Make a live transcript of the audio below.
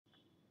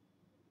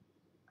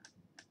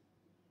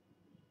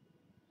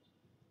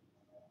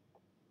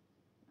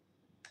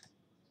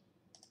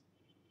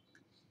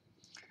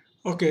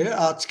ওকে,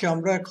 আজকে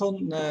আমরা এখন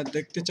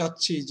দেখতে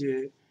চাচ্ছি যে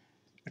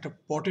একটা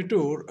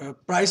পটেটোর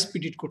প্রাইস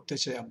প্রিডিক্ট করতে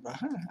চাই আমরা,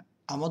 হ্যাঁ?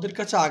 আমাদের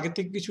কাছে আগে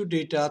থেকে কিছু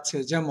ডেটা আছে,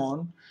 যেমন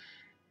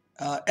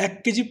 ১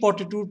 কেজি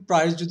পটেটোর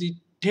প্রাইস যদি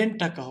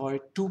 ৳10 হয়,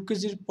 2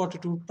 কেজির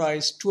পটেটোর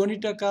প্রাইস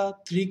 ৳20,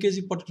 3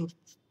 কেজি পটেটোর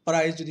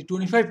প্রাইস যদি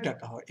 ৳25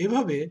 হয়।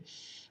 এভাবে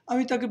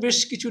আমি তাকে বেশ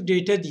কিছু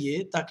ডেটা দিয়ে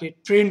তাকে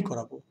ট্রেন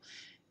করাবো।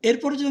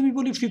 এরপরে যদি আমি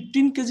বলি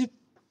 15 কেজি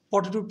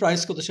পটেটোর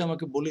প্রাইস কত, সে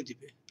আমাকে বলে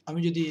দিবে। আমি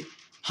যদি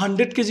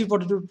 100 কেজি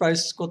পটেটোর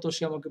প্রাইস কত,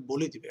 সে আমাকে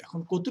বলে দিবে। এখন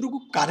কতটুকু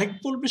কারেক্ট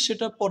বলবে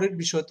সেটা পরের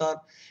বিষয়, তার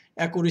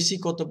অ্যাকুরেসি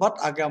কত, বাট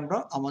আগে আমরা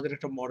আমাদের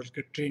একটা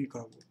মডেলকে ট্রেন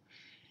করাবো।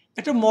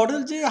 একটা মডেল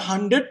যে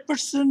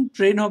 100%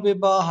 ট্রেন হবে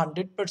বা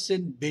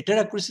 100% বেটার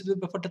অ্যাকুরেসি দেবে,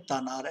 ব্যাপারটা তা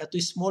না। আর এত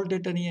স্মল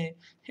ডেটা নিয়ে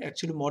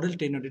অ্যাকচুয়ালি মডেল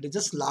ট্রেন হয়, এটা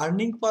জাস্ট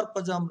লার্নিং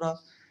পারপাজে আমরা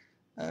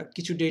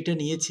কিছু ডেটা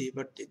নিয়েছি,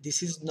 but this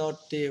is not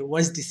a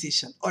wise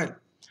decision. Well,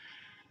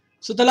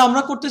 so তাহলে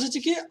আমরা করতে চাচ্ছি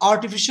কি,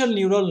 আর্টিফিশিয়াল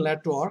নিউরাল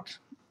নেটওয়ার্ক,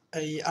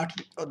 এই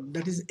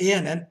দ্যাট ইজ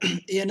এএনএন।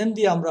 এএনএন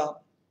দিয়ে আমরা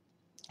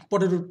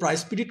পটেটোর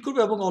প্রাইস প্রিডিক্ট করবো,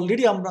 এবং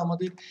অলরেডি আমরা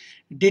আমাদের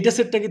ডেটা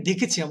সেটটাকে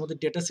দেখেছি। আমাদের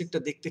ডেটা সেটটা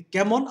দেখতে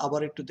কেমন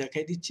আবার একটু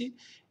দেখাই দিচ্ছি।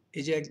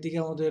 এই যে একদিকে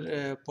আমাদের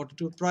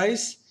পটেটোর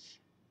price,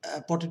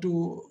 potato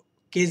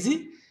KG,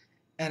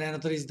 and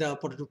another is the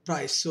potato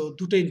price. So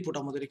দুটো ইনপুট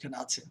আমাদের এখানে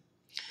আছে।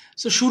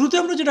 সো শুরুতে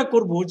আমরা যেটা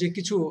করব, যে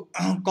কিছু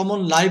কমন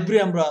লাইব্রেরি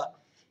আমরা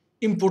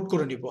ইম্পোর্ট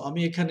করে নিব।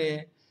 আমি এখানে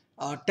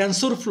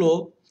টেনসরফ্লো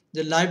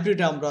যে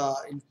লাইব্রেরিটা আমরা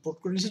ইম্পোর্ট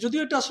করে নিয়েছি,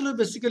 যদিও এটা আসলে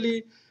বেসিক্যালি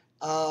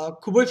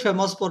খুবই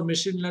famous for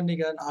machine learning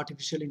and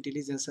artificial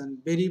intelligence and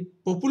very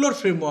popular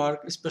framework,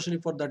 specially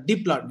for the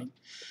deep learning.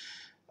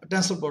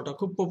 টেনসরফ্লোটা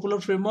খুব পপুলার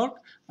ফ্রেমওয়ার্ক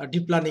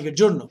ডিপ লার্নিং এর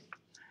জন্য।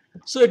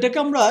 সো এটাকে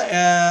আমরা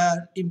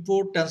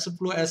ইম্পোর্ট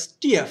টেনসরফ্লো অ্যাজ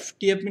টিএফ।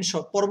 টিএফ মিন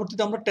সব,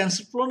 পরবর্তীতে আমরা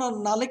টেনসরফ্লো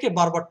না লিখে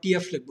বারবার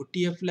টিএফ লিখবো।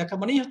 টিএফ লেখা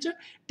মানেই হচ্ছে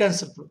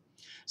টেনসরফ্লো।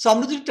 সো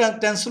আমরা যদি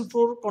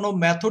টেনসরফ্লোর কোনো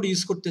মেথড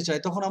ইউজ করতে চাই,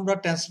 তখন আমরা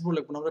টেনসরফ্লো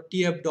লিখবো না, আমরা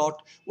টিএফ ডট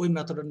ওই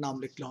মেথডের নাম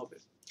লিখলে হবে।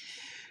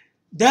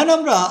 দেন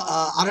আমরা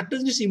আরেকটা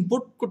জিনিস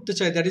ইম্পোর্ট করতে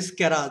চাই, দ্যাট ইজ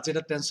ক্যারাস,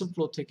 যেটা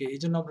টেনসরফ্লো থেকে। এই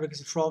জন্য আমরা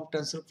রেখেছি ফ্রম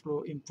টেনসরফ্লো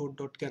ইম্পোর্ট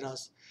ডট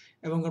ক্যারাস।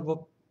 এবং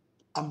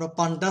আমরা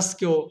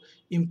পান্ডাসকেও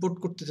ইম্পোর্ট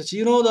করতে চাচ্ছি।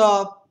 দ্য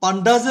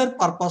পান্ডাসের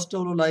পারপাসটা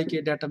হলো লাইক এ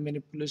ডেটা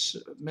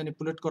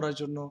ম্যানিপুলেট করার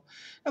জন্য,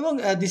 এবং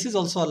this is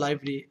also a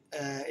library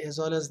as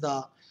well as the,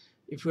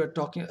 if you are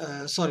talking,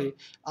 sorry,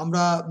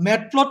 আমরা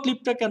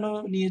ম্যাটপ্লটলিবটা কেন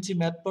নিয়েছি?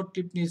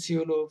 ম্যাটপ্লটলিব নিয়েছি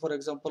হলো, ফর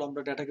এক্সাম্পল,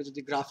 আমরা ডেটাকে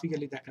যদি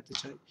গ্রাফিক্যালি দেখাতে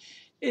চাই,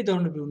 এই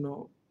ধরনের বিভিন্ন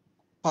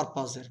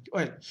পারপাস আর কি।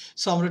 ওয়েল,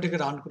 সো আমরা এটাকে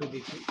রান করে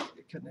দেখি।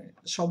 এখানে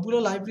সবগুলো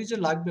লাইব্রেরি যে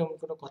লাগবে এমন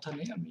কোনো কথা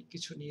নেই, আমি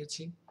কিছু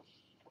নিয়েছি।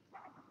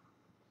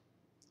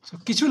 সো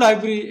কিছু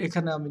লাইব্রেরি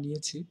এখানে আমি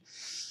নিয়েছি।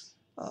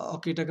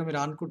 ওকে, এটাকে আমি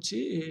রান করছি।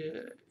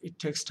 ইট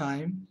টেকস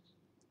টাইম।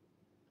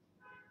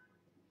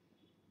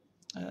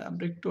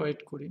 আমরা একটু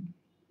ওয়েট করি।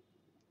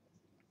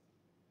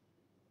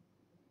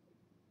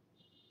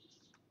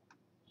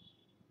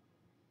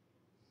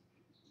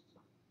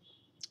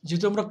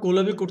 যেহেতু আমরা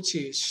কোলাবে করছি,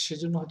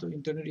 সেজন্য হয়তো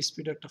ইন্টারনেট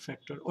স্পিড একটা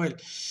ফ্যাক্টর। ওয়েল,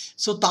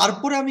 সো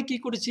তারপরে আমি কি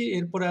করেছি,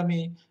 এরপরে আমি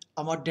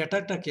আমার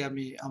ডেটাটাকে,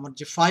 আমি আমার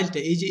যে ফাইলটা,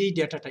 এই যে এই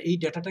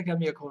ডেটাটাকে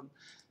আমি এখন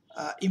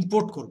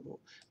ইম্পোর্ট করব।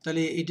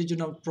 তাহলে এটার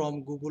জন্য from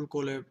Google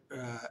collab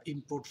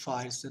import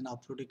files and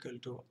upload equal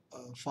to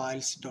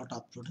files dot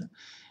upload.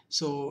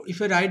 So if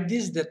I right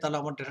this, তাহলে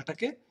আমার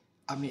ডেটাটাকে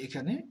আমি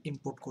এখানে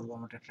ইম্পোর্ট করব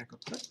আমার ডেটা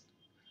করতে।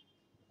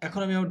 এখন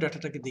আমি আমার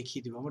ডেটাটাকে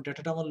দেখিয়ে দেবো। আমার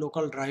ডেটাটা আমার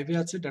লোকাল ড্রাইভে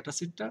আছে, ডেটা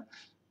সেটটা।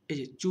 এই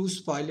যে চুজ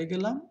ফাইলে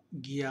গেলাম,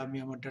 গিয়ে আমি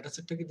আমার ডেটা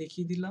সেটটাকে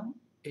দেখিয়ে দিলাম।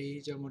 এই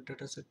যে আমার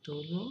ডেটা সেটটা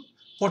হলো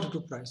পটেটো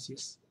প্রাইস।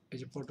 এই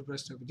যে পটেটো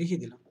প্রাইসটা আমি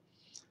দেখিয়ে দিলাম।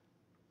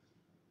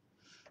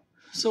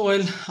 সো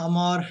ওয়েল,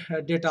 আমার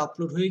ডেটা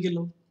আপলোড হয়ে গেল।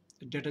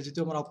 ডেটা যেহেতু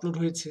আমার আপলোড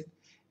হয়েছে,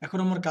 এখন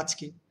আমার কাজ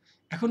কি?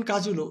 এখন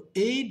কাজ হলো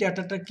এই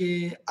ডেটাটাকে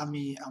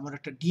আমি আমার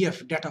একটা DF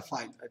data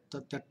file,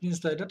 that means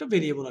এটা একটা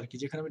ভেরিয়েবল আর কি,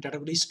 যেখানে আমি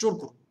ডেটাগুলো স্টোর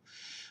করব।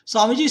 সো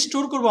আমি যে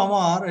স্টোর করব,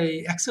 আমার এই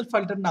এক্সেল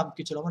ফাইলটার নাম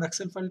কি ছিল? আমার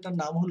এক্সেল ফাইলটার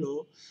নাম হলো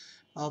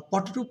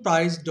potato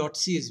price ডট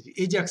সিএসভি।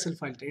 এই যে এক্সেল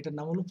ফাইলটা, এটার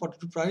নাম হলো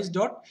potato price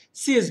dot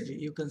CSV.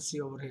 You can see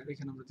over here,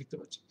 এখানে আমরা দেখতে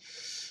পাচ্ছি।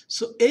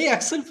 সো এই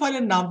এক্সেল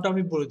ফাইলের নামটা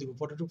আমি বলে দিব,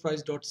 potato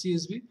price dot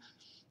CSV.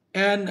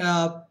 And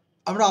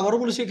আমরা আবারও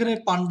বলেছি, এখানে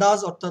পান্ডাস,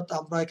 অর্থাৎ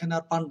আমরা এখানে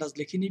আর পান্ডাস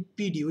লিখিনি,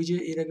 পিডি। ওই যে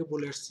এর আগে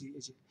বলে আসছি,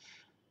 এই যে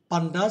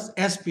পান্ডাস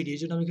এস পিডি, এই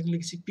জন্য আমি এখানে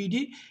লিখেছি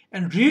PD.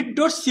 And read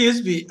dot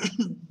CSV,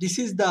 this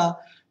is the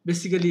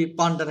basically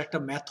পান্ডার একটা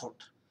মেথড।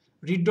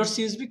 রিড ডট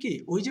সিএসভি কি,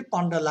 ওই যে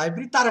পান্ডা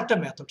লাইব্রেরি, তার একটা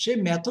মেথড। সেই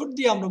মেথড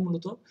দিয়ে আমরা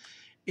মূলত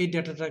এই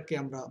ডেটাটাকে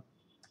আমরা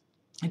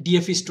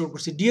ডিএফ স্টোর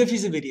করছি। DF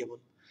is a variable.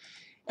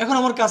 এখন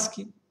আমার কাজ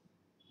কি?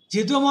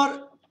 যেহেতু আমার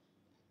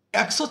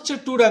এক্স হচ্ছে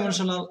টু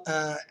ডাইমেনশনাল,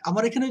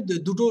 আমার এখানে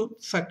দুটো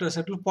ফ্যাক্টর আছে।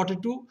 একটা হলো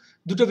পটেটো,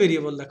 দুটো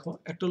ভেরিয়েবল দেখো,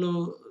 একটা হলো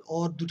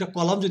ওর দুটা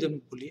কলাম যদি আমি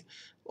বলি,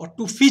 ওর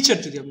টু ফিচার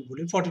যদি আমি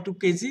বলি, 42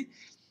 কেজি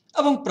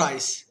এবং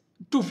প্রাইস,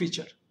 টু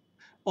ফিচার,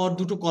 ওর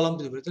দুটো কলাম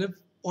যদি বলি, তাহলে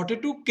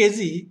 42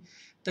 কেজি,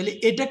 তাহলে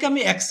এটাকে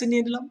আমি এক্সে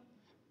নিয়ে নিলাম,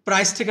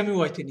 প্রাইস থেকে আমি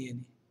ওয়াইতে নিয়ে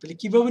নিই। তাহলে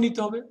কিভাবে নিতে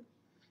হবে?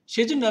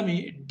 সেই জন্য আমি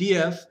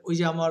ডিএফ, ওই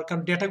যে আমার,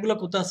 কারণ ডেটাগুলো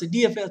কোথায় আছে,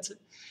 ডিএফ এ আছে।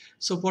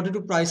 সো পটেটো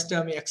প্রাইসটা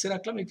আমি এক্সে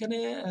রাখলাম। এখানে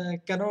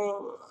কেন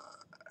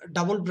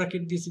ডাবল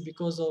ব্র্যাকেট দিয়েছি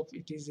because of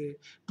it is a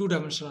 2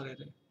 dimensional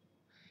array.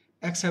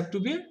 X have to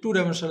B 2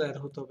 dimensional array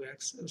হতে হবে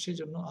এক্স, সেই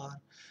জন্য। আর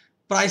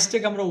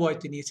প্রাইসটাকে আমরা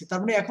ওয়াইতে নিয়েছি, তার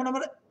মানে এখন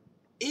আমরা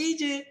এই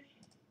যে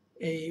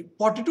এই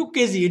 42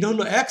 কেজি এটা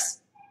হলো এক্স,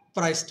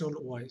 প্রাইসটা হলো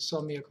ওয়াই, সো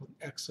আমি এখন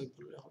এক্স ওয়াই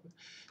বললে হবে।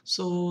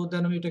 সো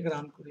দেন আমি এটাকে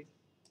রান করি,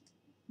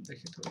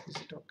 দেখি তো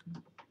কিছুটা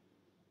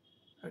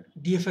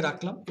ডিএফ এ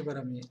রাখলাম। এবার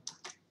আমি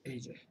এই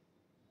যে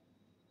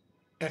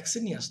এক্সে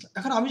নিয়ে আসলাম।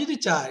 এখন আমি যদি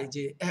চাই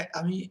যে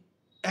আমি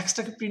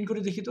এক্সটাকে প্রিন্ট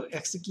করে দেখি তো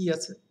এক্সে কি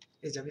আছে।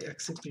 এই যে আমি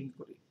এক্সে প্রিন্ট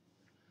করি,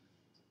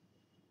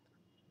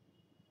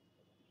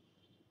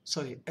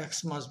 sorry x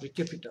must be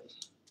capital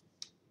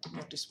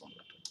not small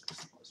letter.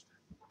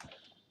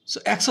 So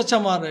x হচ্ছে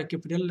আমার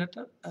capital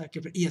letter,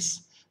 capital yes.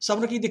 So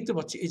আমরা কি দেখতে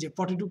পাচ্ছি এই যে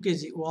 42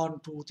 কেজি 1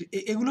 2 3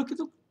 এগুলো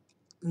কিন্তু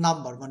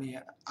নাম্বার, মানে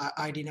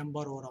আইডি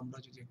নাম্বার, ওর আমরা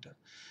যদি একটা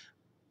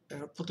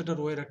প্রত্যেকটা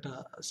রো এর একটা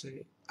সে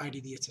আইডি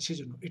দিয়েছে, সেই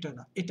জন্য এটা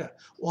না, এটা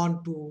 1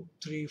 2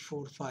 3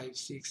 4 5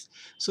 6।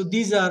 So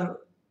these are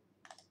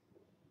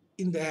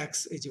in the x,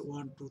 এই যে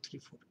 1 2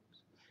 3 4।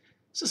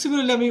 সো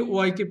সিমিলারলি আমি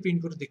ওয়াই কে প্রিন্ট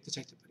করে দেখতে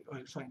চাইতে পারি।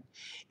 Well fine.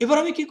 এবার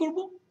আমি কি করব,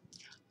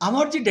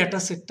 আমার যে ডেটা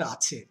সেটটা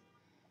আছে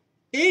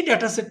এই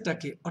ডেটা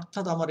সেটটাকে,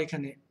 অর্থাৎ আমার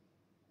এখানে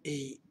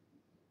এই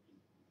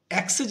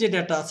এক্সে যে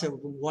ডেটা আছে এবং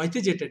ওয়াইতে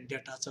যে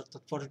ডেটা আছে,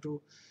 অর্থাৎ 42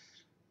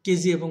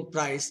 কেজি এবং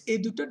প্রাইস, এই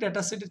দুটো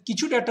ডেটা সেটের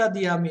কিছু ডেটা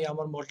দিয়ে আমি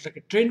আমার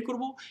মডেলটাকে ট্রেন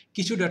করব,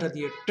 কিছু ডেটা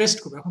দিয়ে টেস্ট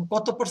করব। এখন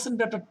কত পার্সেন্ট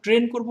ডেটা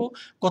ট্রেন করব,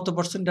 কত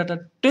পার্সেন্ট ডেটা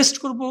টেস্ট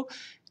করব,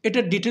 এটা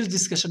ডিটেলস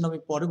ডিসকাশন আমি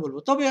পরে বলবো।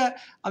 তবে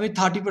আমি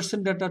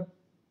 30% ডেটা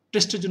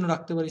টেস্টের জন্য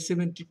রাখতে পারি,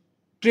 70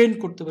 ট্রেন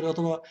করতে পারি,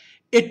 অথবা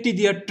 80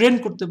 দিয়ে ট্রেন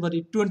করতে পারি,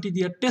 20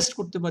 দিয়ে টেস্ট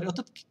করতে পারি।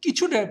 অর্থাৎ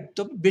কিছু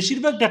তবে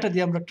বেশিরভাগ ডাটা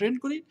দিয়ে আমরা ট্রেন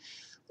করি,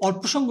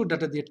 অল্প সংখ্যক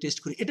ডাটা দিয়ে টেস্ট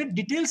করি। এটা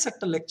ডিটেলস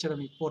একটা লেকচার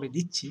আমি পরে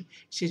দিচ্ছি,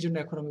 সেই জন্য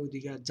এখন আমি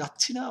ওইদিকে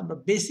যাচ্ছি না। আমরা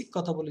বেসিক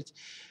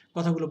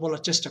কথাগুলো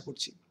বলার চেষ্টা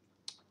করছি।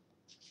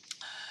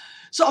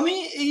 সো আমি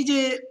এই যে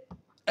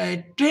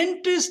ট্রেন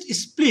টেস্ট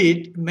স্প্লিট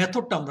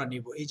মেথডটা আমরা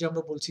নিব। এই যে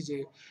আমরা বলছি যে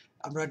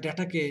আমরা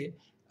ডাটাকে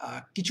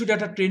কিছু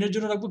ডাটা ট্রেনের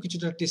জন্য রাখবো, কিছু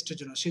ডাটা টেস্টের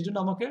জন্য, সেই জন্য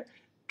আমাকে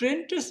train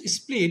test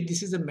split, this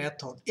is a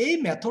method. এই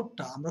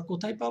মেথডটা আমরা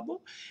কোথায় পাবো?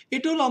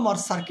 এটা হলো আমার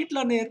সার্কিট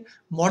লার্নের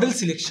মডেল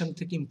সিলেকশন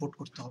থেকে ইম্পোর্ট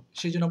করতে হবে।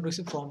 সেই জন্য আমরা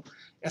বলছি from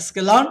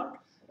sklearn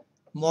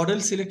model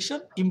selection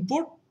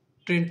import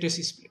train test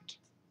split.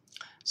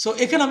 So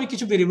এখানে আমি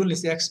কিছু ভেরিয়েবল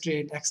নিচ্ছি, x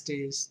train, x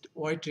test,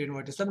 Y train,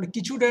 Y test. মানে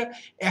কিছু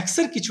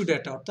এক্সের কিছু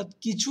ডাটা, অর্থাৎ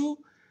কিছু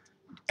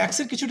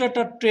এক্সের কিছু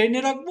ডাটা ট্রেনে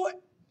রাখবো,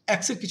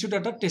 এক্সের কিছু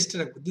ডাটা টেস্টে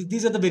রাখবো।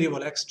 This are the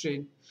variable x train,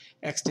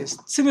 x test.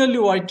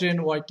 Similarly Y train,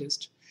 Y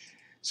test.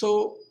 So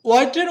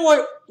Y train,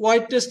 Y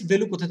test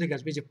value কোথা থেকে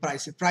আসবে? যে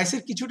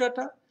প্রাইসের কিছু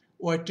ডাটা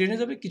ওয়াই ট্রেনে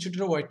যাবে, কিছু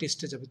ডাটা ওয়াই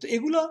টেস্টে যাবে। তো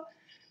এগুলো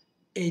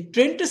এই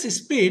ট্রেন টেস্ট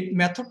স্পিড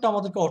মেথডটা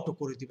আমাদেরকে অটো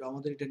করে দিবে,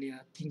 আমাদের এটা নিয়ে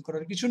থিঙ্ক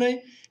করার কিছু নেই।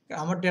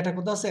 আমার ডেটা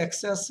কোথায় আছে?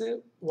 এক্সে আছে,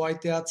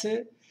 ওয়াইতে আছে।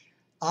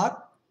 আর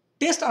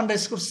টেস্ট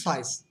আন্ডারস্কোর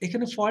সাইজ,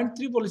 এখানে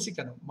 0.3 বলেছি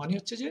কেন? মানে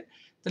হচ্ছে যে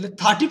তাহলে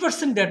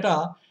 30% ডেটা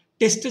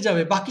টেস্টে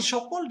যাবে, বাকি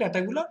সকল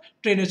ডেটাগুলো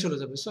ট্রেনে চলে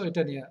যাবে। সো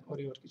এটা নিয়ে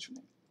ওর কিছু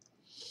নেই।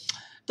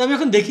 তো আমি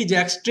এখন দেখি যে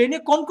এক্স ট্রেনে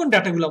কোন কোন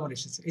ডাটাগুলো আমার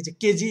এসেছে। এই যে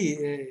কেজি,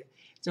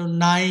 যেমন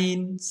 9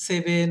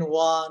 7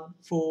 1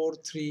 4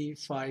 3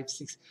 5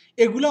 6,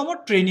 এগুলো আমার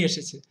ট্রেনে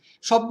এসেছে।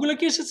 সবগুলো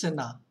কি এসেছে?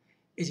 না।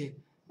 এই যে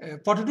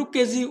 42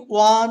 কেজি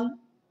 1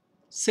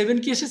 7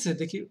 কি এসেছে?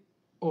 দেখি,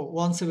 ও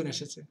 1 7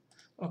 এসেছে।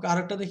 ওকে,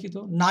 আরেকটা দেখি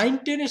তো, 9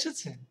 10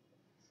 এসেছে।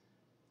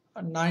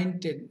 9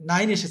 10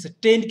 9 এসেছে,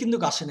 10 কিন্তু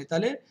আসে নাই।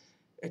 তাহলে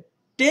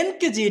 10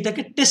 কেজি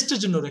এটাকে টেস্টের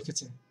জন্য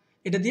রেখেছে,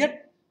 এটা দিয়ে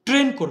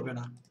ট্রেন করবে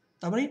না।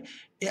 তার মানে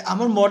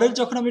আমার মডেল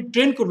যখন আমি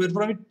ট্রেন করবো,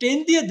 এরপর আমি 10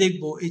 দিয়ে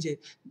দেখবো, এই যে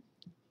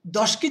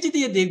 10 কেজি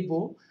দিয়ে দেখবো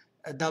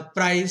the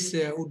price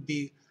would be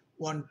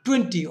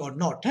 120 or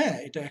not. হ্যাঁ,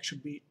 এটা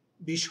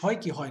 120 হয়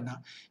কি হয় না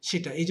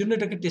সেটা, এই জন্য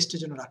এটাকে টেস্টের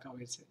জন্য রাখা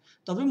হয়েছে।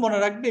 তবে মনে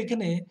রাখবে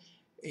এখানে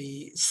এই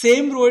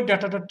সেম রোয়ের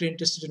ডাটাটা ট্রেন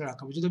টেস্টের জন্য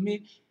রাখা হবে। যদি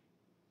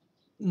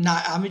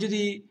আমি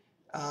যদি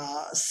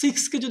 6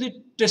 কে যদি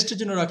টেস্টের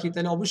জন্য রাখি,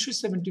 তাহলে অবশ্যই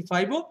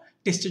 75ও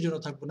টেস্টের জন্য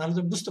থাকবো, নাহলে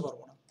তুমি বুঝতে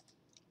পারবো না।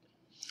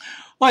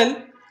 ওয়েল,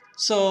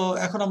 সো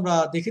এখন আমরা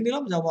দেখে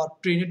নিলাম যে আমার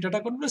ট্রেনের ডাটা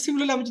কোনগুলো।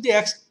 সিমিলারলি আমি যদি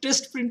এক্স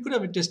টেস্ট প্রিন্ট করি,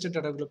 আমি টেস্টের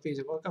ডাটাগুলো পেয়ে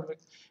যাবো। আমরা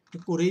একটু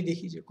করেই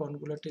দেখি যে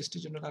কোনগুলো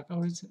টেস্টের জন্য রাখা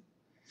হয়েছে।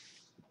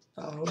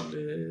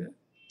 তাহলে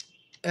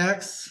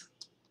x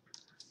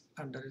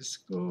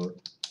underscore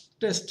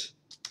test,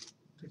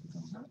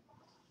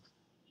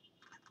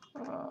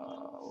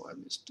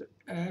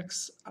 x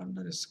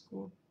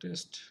underscore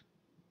test,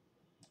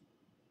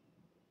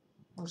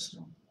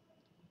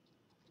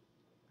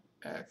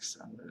 x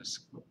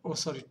underscore, oh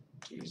sorry,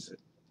 is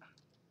it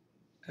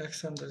x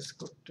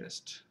underscore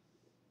test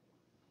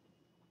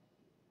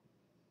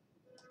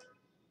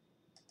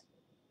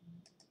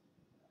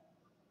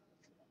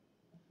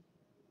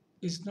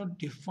is not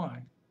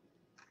defined.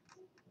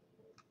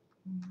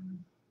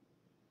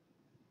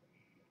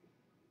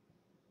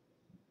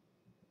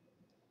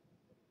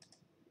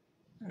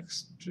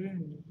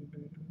 Extreme,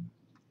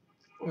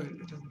 well,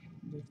 এটা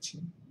দেখছি।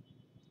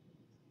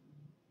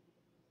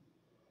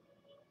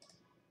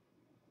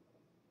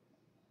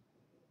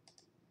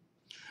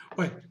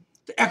 ওয়েল,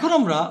 তো তো এখন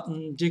আমরা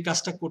যে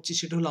কাজটা করছি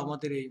সেটা হলো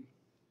আমাদের এই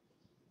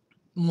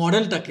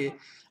মডেলটাকে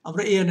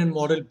আমরা এএনএন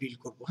মডেল বিল্ড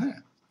করব, হ্যাঁ।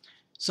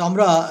 সো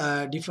আমরা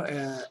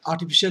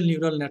আর্টিফিশিয়াল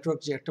নিউরাল নেটওয়ার্ক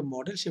যে একটা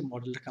মডেল, সেই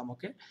মডেলটাকে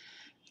আমাকে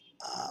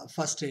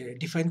ফার্স্টে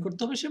ডিফাইন করতে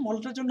হবে। সেই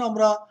মডেলটার জন্য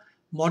আমরা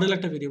মডেল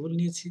একটা ভেরিয়েবল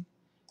নিয়েছি,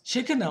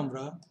 সেখানে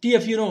আমরা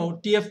টিএফ,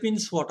 টিএফ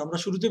মিনস হোয়াট, আমরা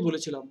শুরুতেই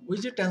বলেছিলাম ওই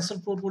যে টেনসর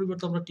ফ্লোর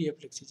পরিবর্তে আমরা টিএফ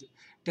লিখছি, যে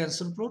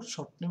টেনসর ফ্লোর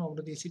শর্ট নেম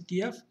আমরা দিয়েছি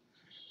টিএফ।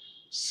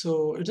 সো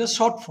এটা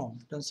short form,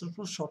 tensor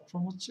floor short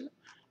form হচ্ছে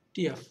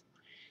টিএফ।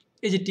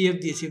 এই যে টিএফ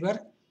দিয়েছি। এবার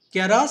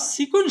কেরাস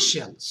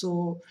sequential, so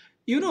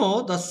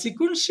the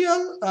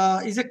sequential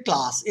is a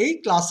class. এই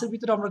ক্লাসের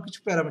ভিতরে আমরা কিছু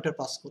প্যারামিটার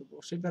পাস করব।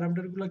 সেই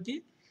প্যারামিটারগুলো কি?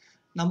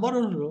 নাম্বার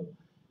 1 হলো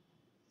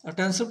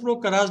টেনসরফ্লো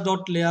কেরাস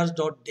ডট লেয়ার্স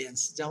ডট ডেন্স,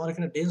 যে আমার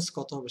এখানে ডেন্স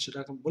কত হবে সেটা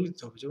এখন বলে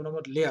দিতে হবে। যেমন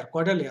আমার লেয়ার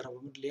কয়টা লেয়ার হবে,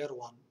 আমার লেয়ার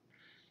 1।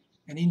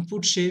 এন্ড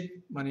ইনপুট শেপ,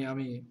 মানে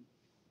আমি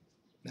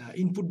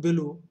ইনপুট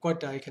ভ্যালু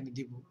কয়টা এখানে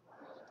দিব,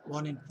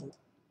 1 input.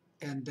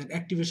 And then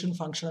activation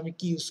function আমি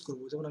কি ইউজ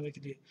করব, যেমন আমি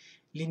এখানে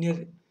লিনিয়ার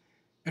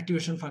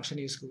অ্যাক্টিভেশন ফাংশন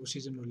ইউজ করবো,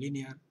 সেই জন্য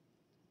লিনিয়ার।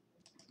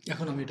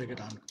 এখন আমি এটাকে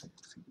রান করব,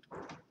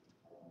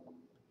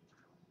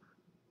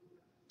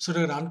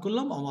 সেটাকে রান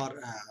করলাম, আমার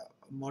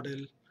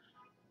মডেল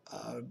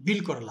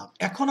বিল্ড করলাম।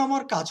 এখন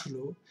আমার কাজ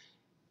হলো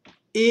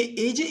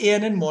এই যে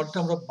এএনএন মডেলটা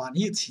আমরা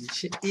বানিয়েছি,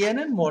 সেই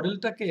এএনএন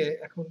মডেলটাকে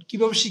এখন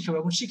কিভাবে শিখাবো,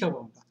 এখন শিখাবো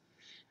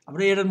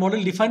আমরা এএনএন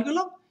মডেল ডিফাইন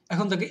করলাম,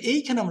 এখন তাকে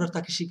এইখানে আমরা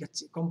তাকে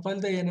শিখাচ্ছি কম্পাইল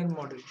দ্য এএনএন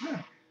মডেল,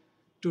 হ্যাঁ,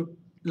 টু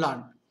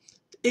লার্ন।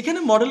 এখানে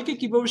মডেলকে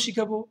কিভাবে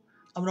শিখাবো,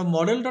 আমরা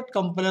মডেল ডট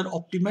কম্পাইলার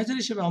অপটিমাইজার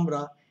হিসেবে আমরা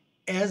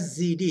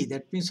এসজিডি,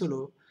 দ্যাট মিনস হলো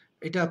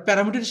এটা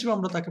প্যারামিটার হিসেবে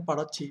আমরা তাকে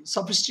পাঠাচ্ছি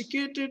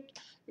sophisticated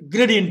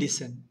gradient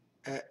descent,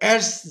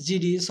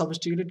 SGD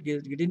sophisticated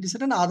gradient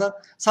descent and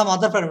some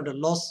other parameter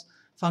loss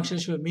function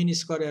হিসেবে মিন,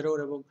 স্কোয়ার, এরর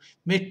এবং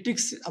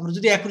মেট্রিক্স। আমরা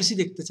যদি অ্যাকুরেসি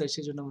দেখতে চাই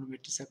সেই জন্য আমরা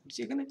মেট্রিক্স অ্যাকুরেসি,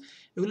 এখানে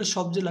এগুলো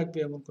সব যে লাগবে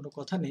এমন কোনো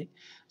কথা নেই।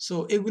 সো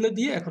এগুলো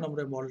দিয়ে এখন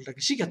আমরা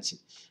মডেলটাকে শিখাচ্ছি।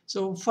 সো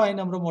ফাইন,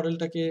 আমরা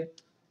মডেলটাকে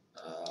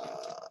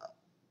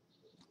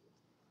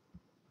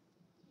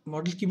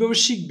মডেল কিভাবে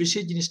শিখবে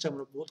সেই জিনিসটা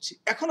আমরা বলছি।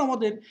 এখন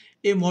আমাদের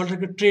এই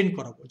মডেলটাকে ট্রেন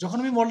করাবো। যখন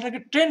আমি মডেলটাকে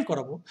ট্রেন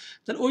করাবো,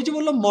 তাহলে ওই যে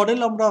বললাম মডেল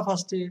আমরা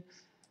ফার্স্টে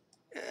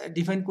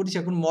ডিফাইন করেছি।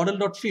 এখন model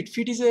dot fit,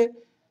 fit is a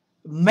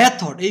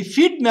method. এই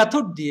ফিট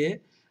মেথড দিয়ে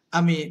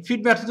আমি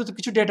ফিট মেথডে তো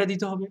কিছু ডেটা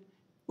দিতে হবে,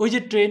 ওই যে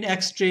ট্রেন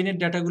এক্স ট্রেনের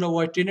ডাটাগুলো,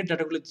 ওয়াই ট্রেনের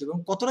ডাটাগুলো দিতে হবে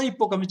এবং কতটা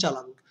ইপোক আমি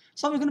চালাবো।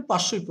 সো আমি এখানে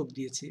 500 ইপোক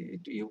দিয়েছি,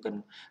 you can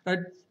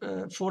write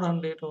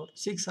 400 or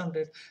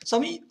 600। So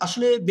আমি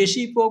আসলে বেশি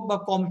ইপোক বা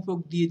কম ইপোক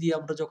দিয়ে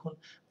আমরা যখন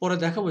পরে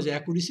দেখাবো যে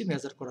অ্যাকুরেসি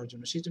মেজার করার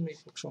জন্য, সেই জন্য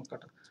ইপোক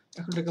সংখ্যাটা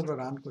এখন এটাকে আমরা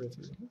রান করে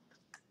ফেলি।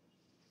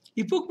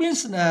 ইপোক means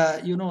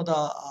the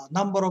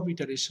number of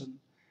iteration,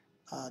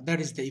 that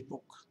is the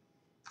ইপোক।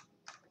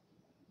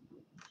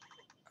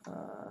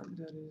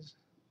 There is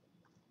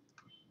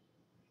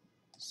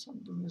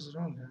something is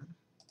wrong here.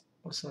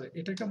 Oh sorry,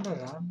 এটাকে আমরা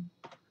রান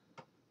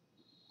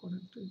করে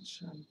একটু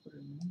রান করে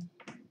নিই।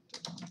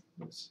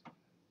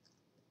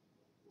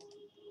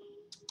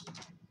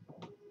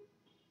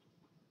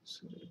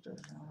 সরি, এটা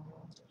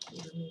রান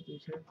করে নিয়ে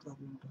দেখে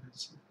প্রবলেমটা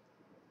হয়েছে।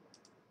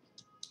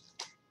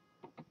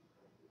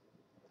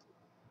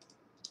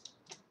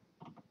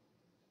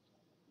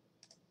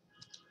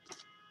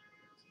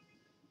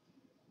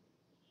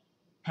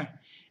 হ্যাঁ,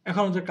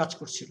 এখন আমাদের কাজ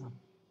করছিল,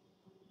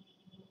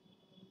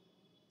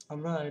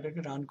 আমরা এটাকে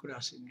রান করে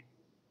আসিনি।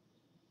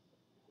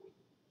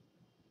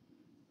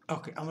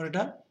 ওকে, আমার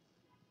এটা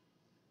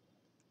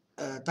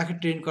তাকে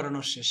ট্রেন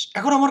করানো শেষ।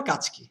 এখন আমার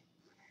কাজ কি,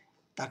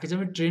 তাকে যে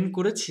আমি ট্রেন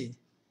করেছি,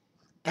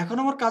 এখন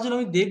আমার কাজ হলো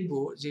আমি দেখবো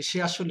যে সে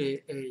আসলে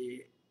এই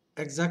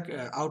এক্সাক্ট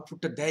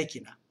আউটপুটটা দেয়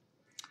কিনা।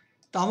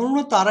 তো আমার মনে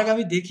হয় তার আগে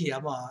আমি দেখি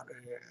আমার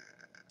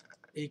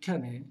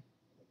এইখানে,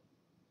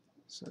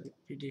 সরি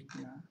প্রিডিক্ট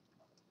না,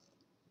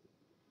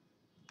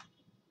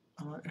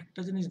 আমার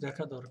একটা জিনিস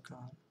দেখা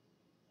দরকার।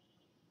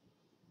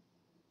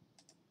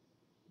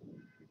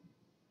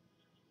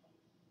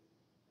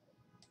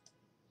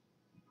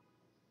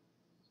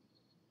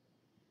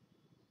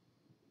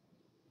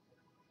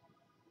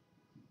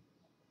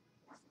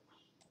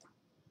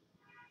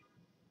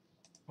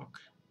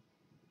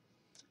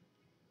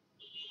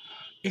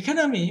 এখানে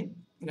আমি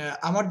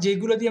আমার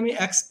যেগুলো দিয়ে আমি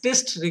এক্স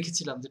টেস্ট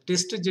রেখেছিলাম, যে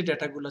টেস্টের যে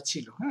ডেটাগুলো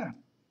ছিল, হ্যাঁ,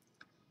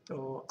 তো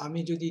আমি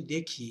যদি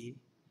দেখি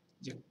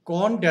যে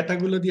কোন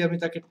ডেটাগুলো দিয়ে আমি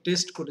তাকে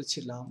টেস্ট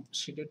করেছিলাম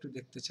সেটা একটু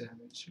দেখতে চাই।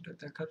 আমি সেটা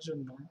দেখার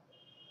জন্য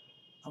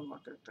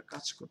আমাকে একটা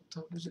কাজ করতে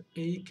হবে, যে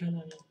এইখানে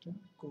আমি একটা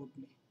কোড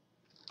নিই,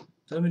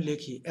 তাহলে আমি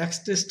লিখি এক্স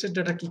টেস্টের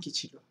ডেটা কি কি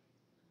ছিল।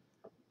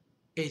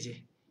 এই যে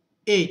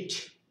 8,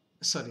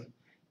 সরি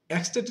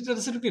এক্স টেস্টের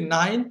ডেটা ছিল কি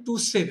 9 to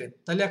 7।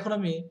 তাহলে এখন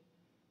আমি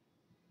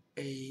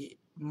এই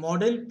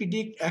মডেল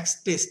প্রিডিক্ট এক্স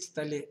টেস্ট,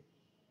 তাহলে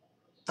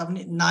আপনি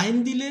 9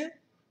 দিলে,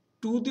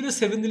 2 দিলে,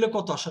 7 দিলে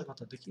কত আসার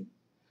কথা দেখি।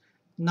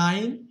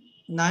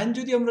 9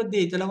 যদি আমরা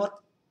দিই তাহলে আমার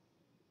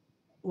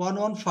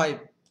 115,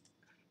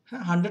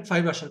 হ্যাঁ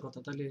 105 আসার কথা।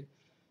 তাহলে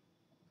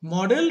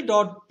model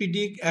dot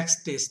predict x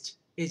test,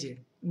 এই যে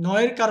 9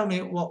 এর কারণে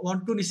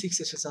 126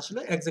 এসেছে, আসলে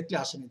এক্স্যাক্টলি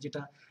আসেনি,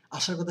 যেটা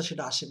আসার কথা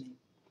সেটা আসেনি।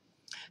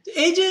 তো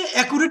এই যে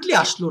অ্যাকুরেটলি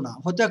আসলো না,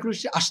 হয়তো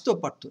অ্যাকুরেটলি আসতেও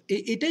পারতো।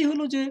 এটাই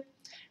হলো যে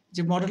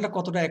যে মডেলটা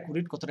কতটা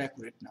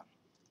অ্যাকুরেট না।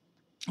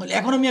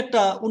 এখন আমি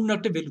অন্য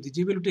একটা ভ্যালু দিই,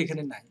 যে ভ্যালুটা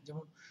এখানে নাই।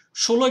 যেমন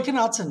 16 এখানে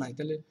আছে নাই,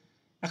 তাহলে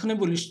এখন আমি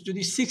বলি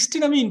যদি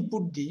 16 আমি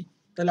ইনপুট দিই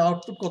তাহলে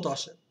আউটপুট কত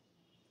আসে?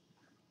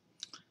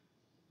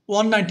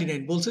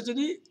 199 বলছে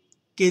যদি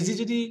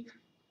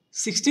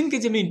 16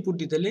 কেজি আমি ইনপুট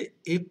দিই তাহলে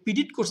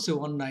প্রিডিক্ট করছে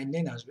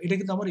 199 আসবে। এটা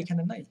কিন্তু আমার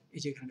এখানে নাই। এই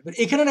যে এখানে।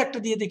 এখানের একটা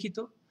দিয়ে দেখি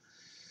তো।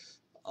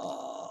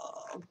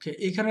 ওকে,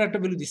 এখানের একটা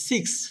ভ্যালু দিই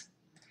 6।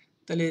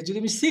 তাহলে যদি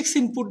আমি 6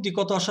 ইনপুট দিই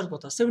কত আসার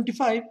কথা?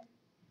 75।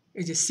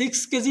 এই যে 6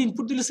 কেজি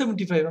ইনপুট দিলে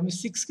 75, আমি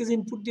 6 কেজি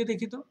ইনপুট দিয়ে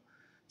দেখি তো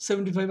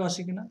 75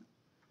 আসে কিনা।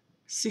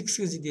 6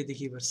 কেজি দিয়ে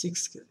দেখি এবার। 6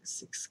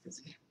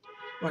 কেজি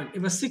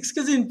এবার 6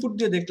 কেজি ইনপুট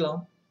দিয়ে দেখলাম,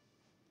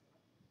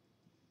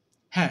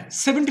 হ্যাঁ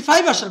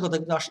 75 আসার কথা,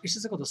 কিন্তু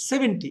এসেছে কত?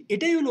 70।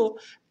 এটাই হলো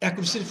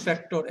অ্যাকুরেসির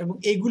ফ্যাক্টর, এবং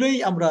এইগুলোই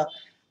আমরা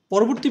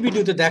পরবর্তী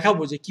ভিডিওতে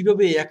দেখাবো যে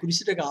কিভাবে এই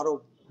অ্যাকুরেসিটাকে আরো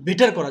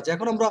বেটার করা যায়।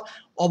 এখন আমরা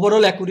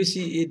ওভারঅল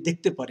অ্যাকুরেসি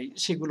দেখতে পারি,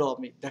 সেগুলো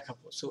আমি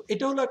দেখাবো। সো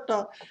এটা হলো একটা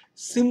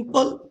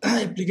সিম্পল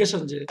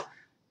অ্যাপ্লিকেশন যে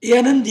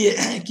এএনএন দিয়ে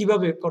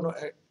কিভাবে কোনো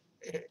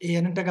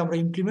এএনএনটাকে আমরা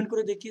ইমপ্লিমেন্ট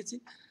করে দেখিয়েছি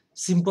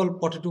সিম্পল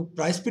পটেটো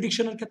প্রাইস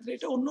প্রেডিকশনের ক্ষেত্রে।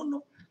 এটা অন্য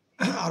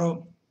আরো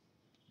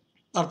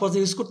তারপর যে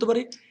ইউজ করতে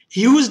পারি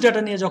হিউজ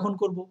ডাটা নিয়ে যখন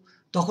করব,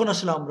 তখন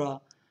আসলে আমরা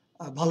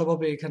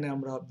ভালোভাবে এখানে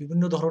আমরা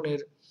বিভিন্ন ধরনের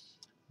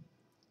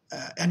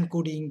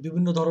এনকোডিং,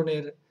 বিভিন্ন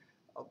ধরনের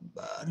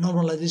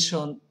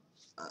নর্মালাইজেশন,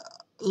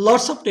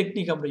 লটস অফ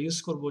টেকনিক আমরা ইউজ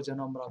করব যেন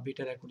আমরা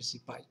বেটার অ্যাকুরেসি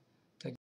পাই।